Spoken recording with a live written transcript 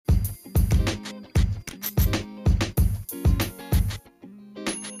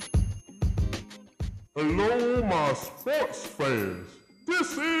Hello, my sports fans.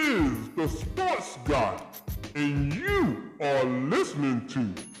 This is the Sports Guy, and you are listening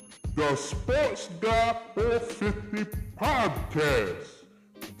to the Sports Guy 450 podcast.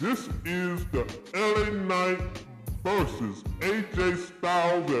 This is the LA Knight versus AJ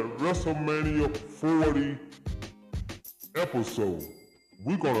Styles at WrestleMania 40 episode.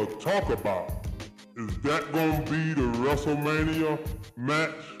 We're going to talk about, is that going to be the WrestleMania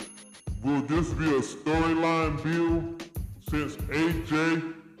match? Will this be a storyline build since AJ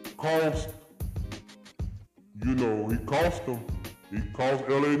cost, he cost him. He cost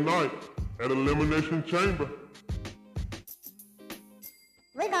LA Knight at Elimination Chamber.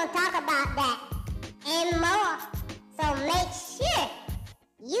 We're going to talk about that and more. So make sure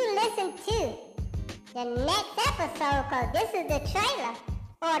you listen to the next episode, because this is the trailer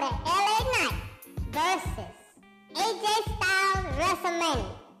for the LA Knight versus AJ Styles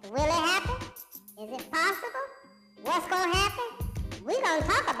WrestleMania. Will it happen? Is it possible? What's going to happen? We're going to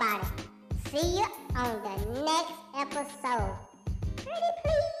talk about it. See you on the next episode. Pretty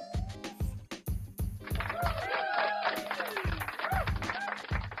please.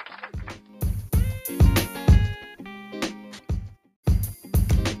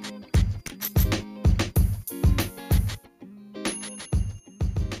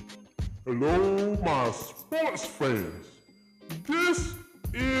 Hello, my sports fans. This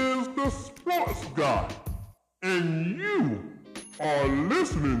is the Sports Guy, and you are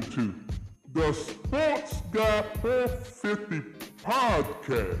listening to the Sports Guy 450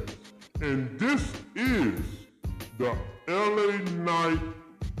 podcast, and this is the LA Knight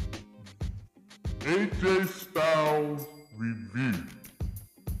AJ Styles review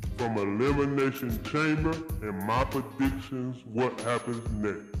from Elimination Chamber and my predictions, what happens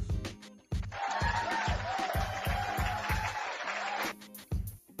next.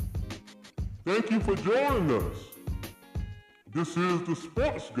 Thank you for joining us. This is the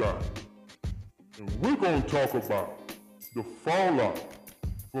Sports Guy, and we're going to talk about the fallout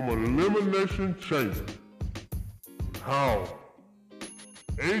from Elimination Chamber, how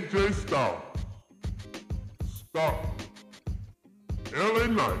AJ Styles stopped LA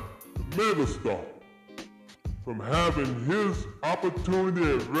Knight, the megastar, from having his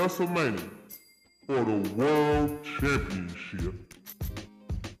opportunity at WrestleMania for the World Championship.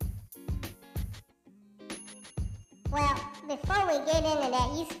 Well, before we get into that,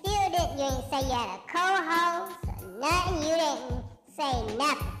 you didn't say you had a co-host or nothing. You didn't say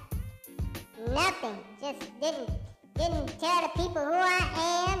nothing. Nothing. Just didn't tell the people who I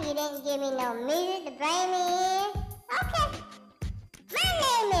am. You didn't give me no music to bring me in. Okay. My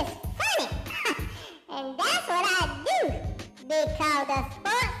name is Funny. And that's what I do. Because the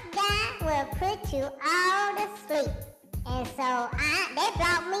sports guy will put you all to sleep. And so they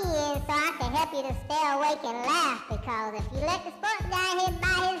brought me in so I can help you to stay awake and laugh, because if you let the sports guy here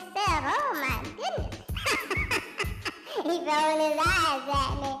by himself, oh my goodness. He's rolling his eyes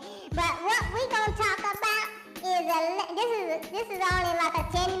at me. But what we gonna talk about is this is only like a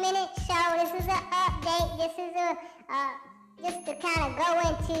 10-minute show. This is an update. This is just to kind of go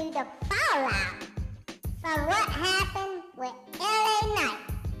into the fallout from what happened with LA Knight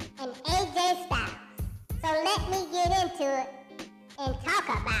and AJ Styles. So let me get into it and talk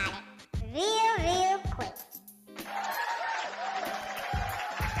about it real quick.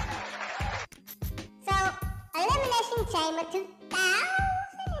 So, Elimination Chamber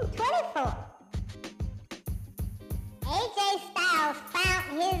 2024. AJ Styles found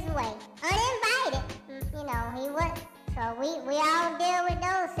his way, uninvited. He wasn't. So we all deal with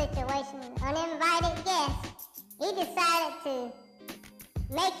those situations, uninvited guests. He decided to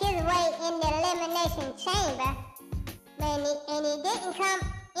make his way in the Elimination Chamber, and he didn't come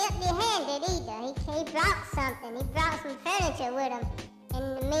empty-handed either. He brought something. He brought some furniture with him in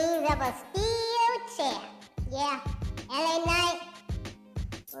the means of a steel chair. Yeah, LA Knight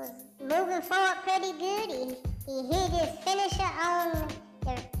was moving forward pretty good. He hit his finisher on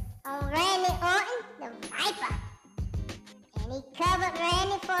Randy Orton, the Viper, and he covered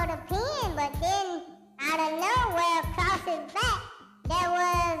Randy for the pin. But then out of nowhere, across his back, there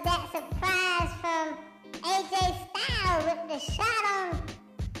was that surprise from AJ Styles with the shot on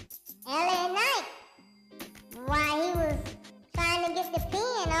LA Knight while he was trying to get the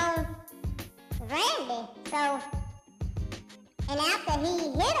pin on Randy. So, and after he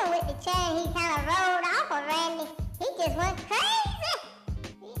hit him with the chair and he kind of rolled off of Randy, he just went crazy.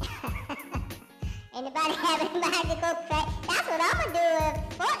 Anybody have anybody to go crazy? That's what I'm going to do if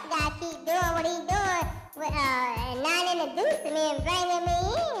sports guy keep doing what he's doing. And not introducing me and bringing me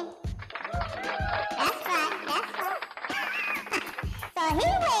in. That's right. So he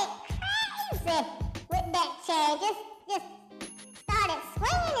went crazy with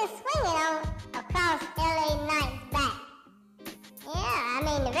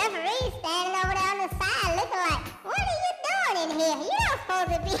the referee's standing over there on the side looking like, what are you doing in here? You're not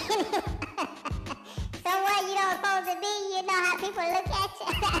supposed to be in here. Somewhere you don't supposed to be, you know how people look at you?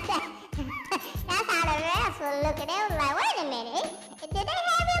 That's how the refs were looking. They was like, wait a minute, did they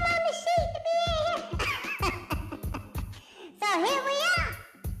have him on the sheet to be in here? So here we are.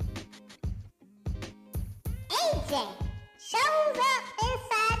 AJ shows up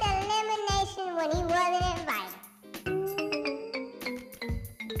inside the elimination when he wasn't invited.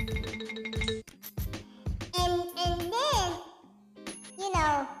 And then, you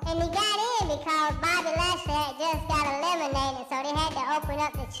know, and he got in because Bobby Lashley had just got eliminated, so they had to open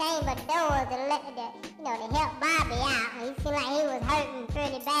up the chamber doors to let to help Bobby out. He seemed like he was hurting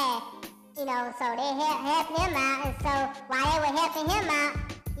pretty bad, you know, so they helped him out. And so while they were helping him out,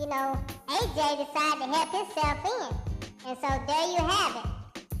 you know, AJ decided to help himself in. And so there you have it.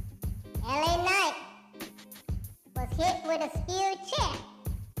 LA Knight was hit with a steel chair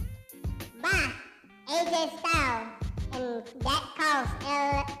by AJ Styles, and that caused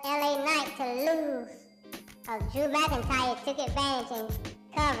LA Knight to lose. Because Drew McIntyre took advantage and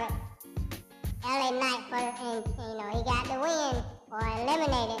covered LA Knight and you know, he got the win or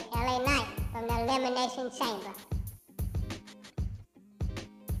eliminated LA Knight from the Elimination Chamber.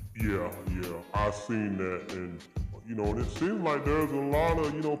 Yeah, I seen that, and you know, it seemed like there's a lot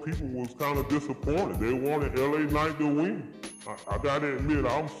of, you know, people was kind of disappointed. They wanted LA Knight to win. I gotta admit,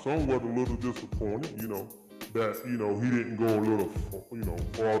 I'm somewhat a little disappointed, you know, that, you know, he didn't go a little, you know,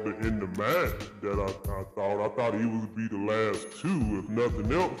 farther in the match that I thought. I thought he would be the last two, if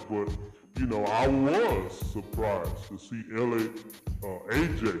nothing else, but, you know, I was surprised to see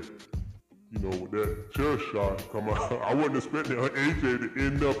AJ, you know, with that chair shot come out. I wasn't expecting AJ to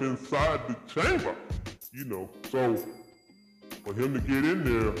end up inside the chamber, you know. So for him to get in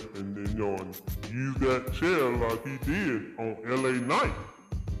there and you know, and use that chair like he did on LA Knight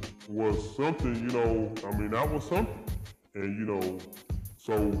was something, you know. I mean, that was something. And you know,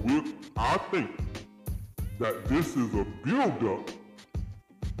 so I think that this is a build-up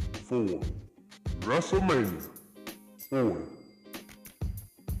for WrestleMania 40.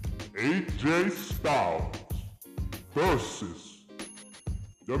 AJ Styles versus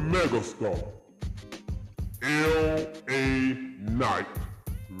the megastar LA Knight,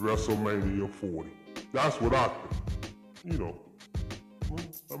 WrestleMania 40. That's what I think. You know,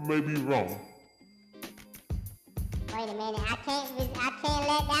 I may be wrong. Wait a minute, I can't let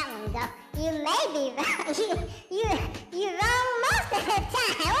that one go. You may be wrong. You wrong most of the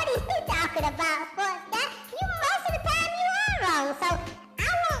time. What are you talking about, sports guy? Most of the time you are wrong. So I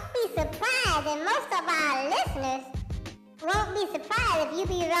won't be surprised, and most of our listeners won't be surprised if you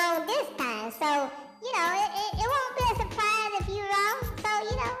be wrong this time. So, you know, it won't be a surprise if you're wrong. So,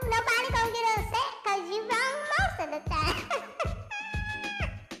 you know, nobody gonna get upset because you're wrong most of the time.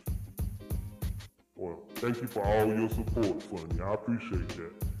 Well, thank you for all your support, Funny. I appreciate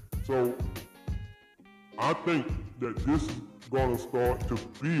that. So, I think that this is gonna start to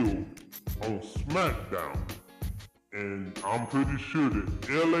build on SmackDown. And I'm pretty sure that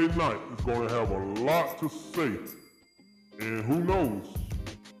LA Knight is gonna have a lot to say. And who knows?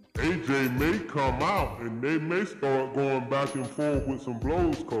 AJ may come out and they may start going back and forth with some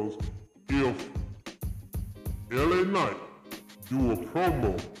blows, because if LA Knight do a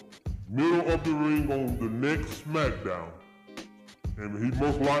promo middle of the ring on the next SmackDown, and he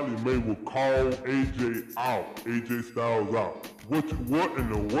most likely may will call AJ out, AJ Styles out. What in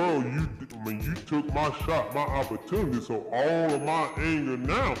the world you took my shot, my opportunity, so all of my anger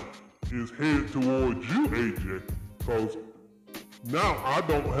now is headed towards you, AJ, because now I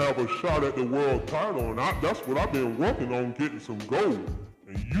don't have a shot at the world title, and that's what I've been working on, getting some gold.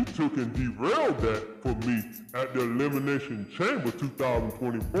 And you took and derailed that for me at the Elimination Chamber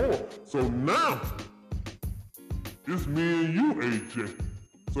 2024. So now, it's me and you, AJ.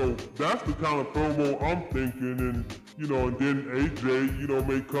 So that's the kind of promo I'm thinking, and you know, and then AJ, you know,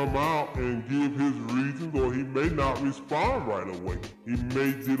 may come out and give his reasons, or he may not respond right away. He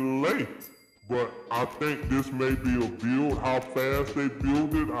may delay. But I think this may be a build. How fast they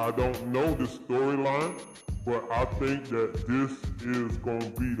build it, I don't know the storyline. But I think that this is going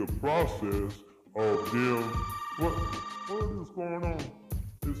to be the process of them. What is going on?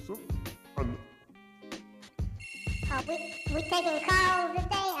 We taking calls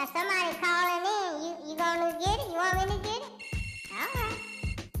today. Somebody calling in. You gonna get it? You want me to get it? All right.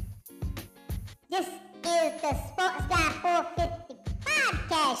 This is the Sports Guy 450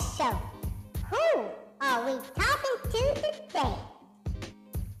 podcast show. Who are we talking to today?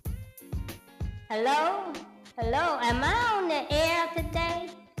 Hello? Hello? Am I on the air today?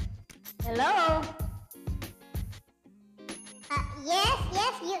 Hello? Yes,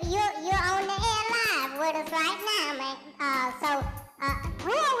 you're on the air live with us right now, man.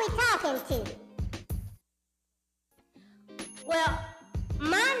 Who are we talking to? Well,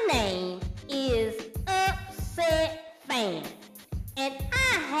 my name is Upset Fan, and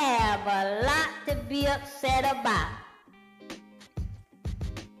I have a lot to be upset about.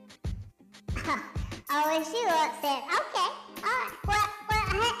 Oh, is you upset? Okay. All right. Well,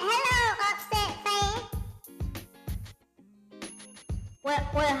 hello, Upset Fan.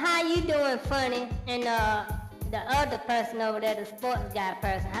 Well, how you doing, Funny? And the other person over there, the sports guy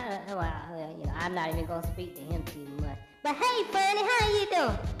person. I'm not even gonna speak to him too much. But hey, Funny, how you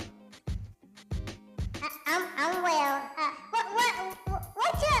doing? I'm well.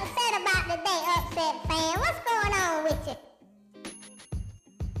 What you upset about today, Upset Fan? What's going on with you?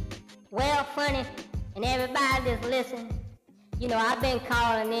 Well, Funny, and everybody that's listening, I've been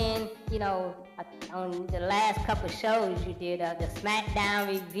calling in, on the last couple of shows you did, the SmackDown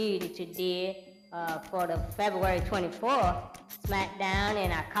review that you did for the February 24th SmackDown,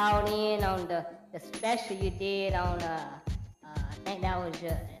 and I called in on the special you did on, I think that was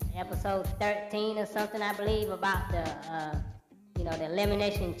your episode 13 or something, I believe, about the, the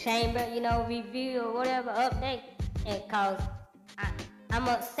Elimination Chamber, review or whatever, update, and cause I'm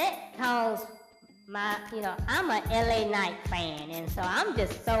upset cause I'm a LA Knight fan, and so I'm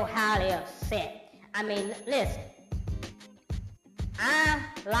just so highly upset. I mean, listen, I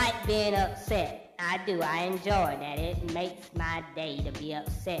like being upset. I do. I enjoy that. It makes my day to be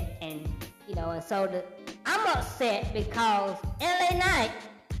upset, and I'm upset because LA Knight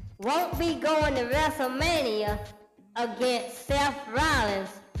won't be going to WrestleMania against Seth Rollins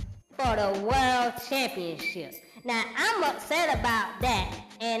for the World Championship. Now, I'm upset about that,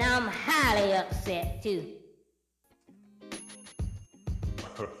 and I'm highly upset, too.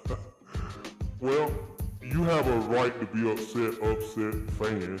 Well, you have a right to be upset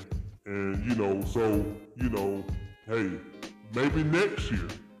fan. And, hey, maybe next year.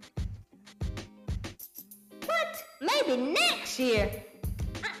 What? Maybe next year?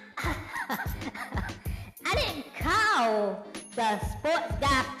 I didn't call the Sports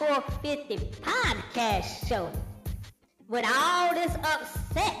Guy 450 podcast show with all this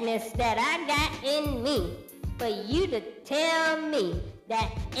upsetness that I got in me for you to tell me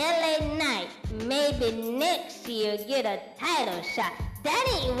that LA Knight maybe next year get a title shot. That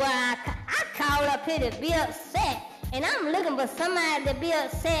ain't why I called up here to be upset, and I'm looking for somebody to be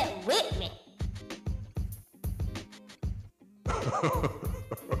upset with me.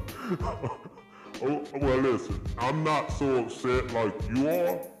 Oh, well, listen, I'm not so upset like you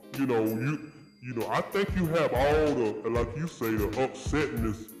are. I think you have all the, like you say, the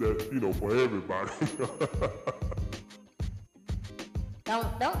upsetness that, for everybody.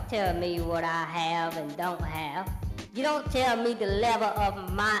 Don't tell me what I have and don't have. You don't tell me the level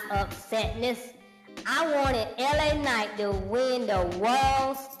of my upsetness. I wanted LA Knight to win the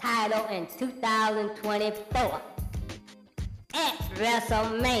world's title in 2024 at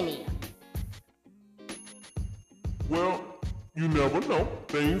WrestleMania. Well, you never know.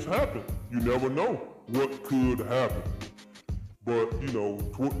 Things happen. You never know what could happen. But,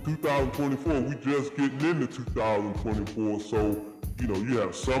 2024, we just getting into 2024. So, you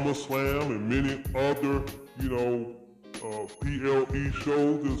have SummerSlam and many other, PLE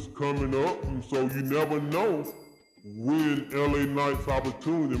shows that's coming up. And so you never know when LA Knight's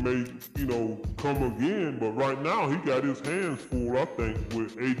opportunity may, come again. But right now, he got his hands full, I think,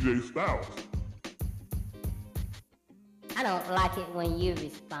 with AJ Styles. I don't like it when you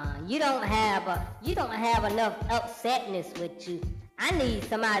respond. You don't have enough upsetness with you. I need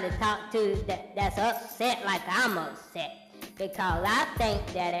somebody to talk to that's upset like I'm upset. Because I think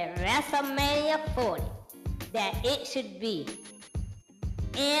that at WrestleMania 40, that it should be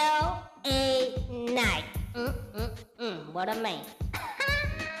LA Knight. What a man.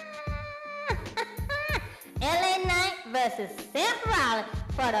 LA Knight versus Seth Rollins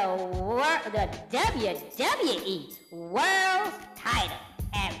for the WWE World Title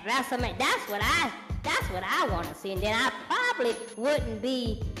at WrestleMania. That's what I want to see. And then I probably wouldn't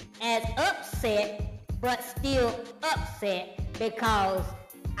be as upset, but still upset because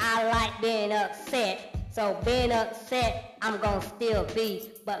I like being upset. So being upset, I'm gonna still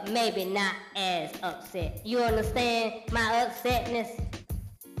be, but maybe not as upset. You understand my upsetness?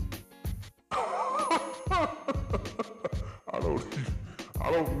 I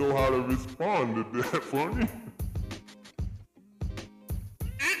don't know how to respond to that, Funny.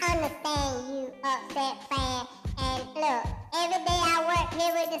 I understand you, Upset Fan. And look, every day I work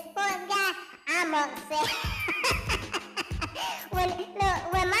here with the sports guy, I'm upset.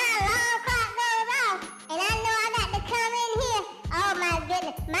 when my alarm clock goes off and I know I got to come in here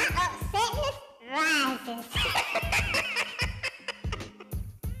my upsetness rises.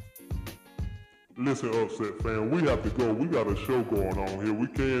 Listen, Upset fan, we have to go. We got a show going on here. We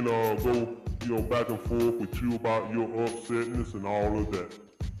can't go, back and forth with you about your upsetness and all of that.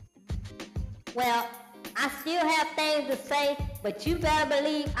 Well, I still have things to say, but you better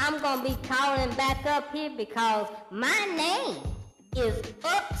believe I'm going to be calling back up here because my name is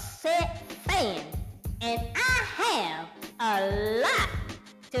Upset Fan, and I have a lot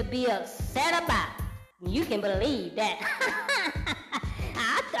to be upset about. You can believe that.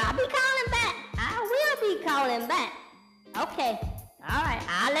 I'll be calling back. I will be calling back. Okay. All right.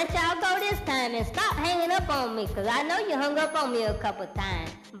 I'll let y'all go this time and stop hanging up on me because I know you hung up on me a couple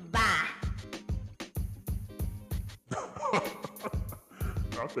times. Bye.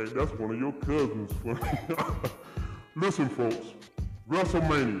 I think that's one of your cousins. Listen, folks.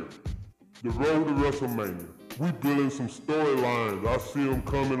 WrestleMania. The road to WrestleMania. We building some storylines. I see them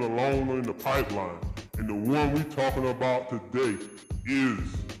coming along in the pipeline. And the one we talking about today is,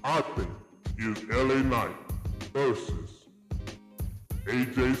 I think, is LA Knight versus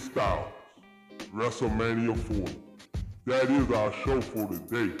AJ Styles, WrestleMania 40. That is our show for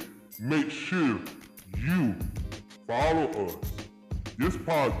today. Make sure you follow us, this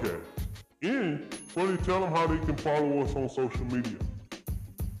podcast, and funny, tell them how they can follow us on social media.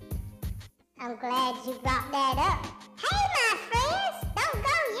 I'm glad you brought that up. Hey, my friends, don't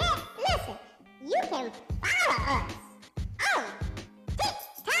go yet. Listen, you can follow us on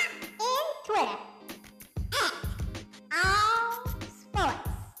TikTok and Twitter at All Sports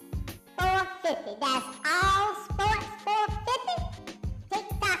 450. That's All Sports 450.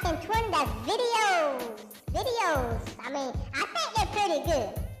 TikTok and Twitter, that's videos. I mean, I think they're pretty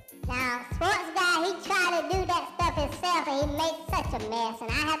good. Now, sports guy, he tried to do that stuff himself and he makes such a mess. And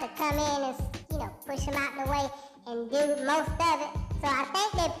I have to come in and, push him out the way and do most of it. So I think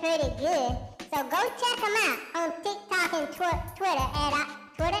they're pretty good. So go check them out on TikTok and Twitter at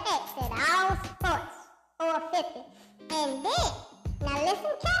Twitter X at All Sports 450. And then, now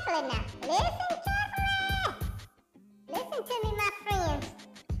listen carefully now. Listen carefully. Listen to me, my friends.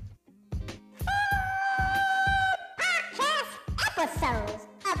 4 podcast episodes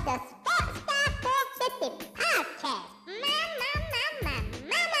of the Sports Guy 450 podcast.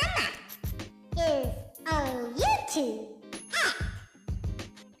 Is on YouTube at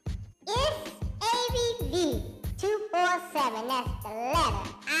It's ABV 247. That's the letter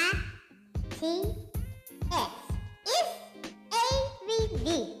ITS. It's ABV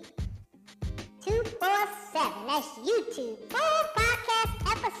 247. That's YouTube. 4 podcast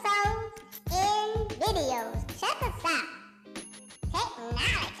episodes and videos. Check us out.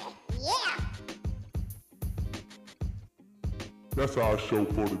 Technology. Yeah. That's our show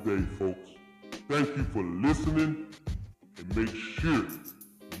for today, folks. Thank you for listening, and make sure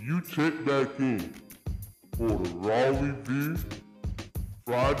you check back in for the Raw review,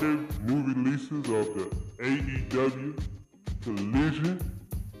 Friday new releases of the AEW Collision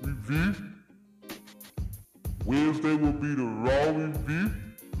review. Wednesday will be the Raw review,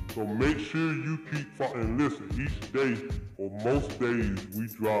 so make sure you keep following. Listen, each day or most days we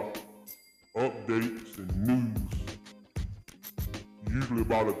drop updates and news. Usually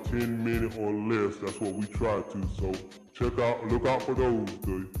about a 10-minute or less. That's what we try to. So look out for those.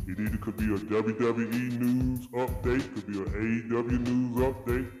 It either could be a WWE news update, could be an AEW news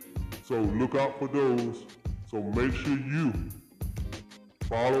update. So look out for those. So make sure you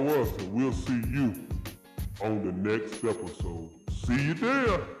follow us, and we'll see you on the next episode. See you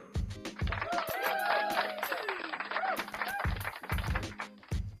there.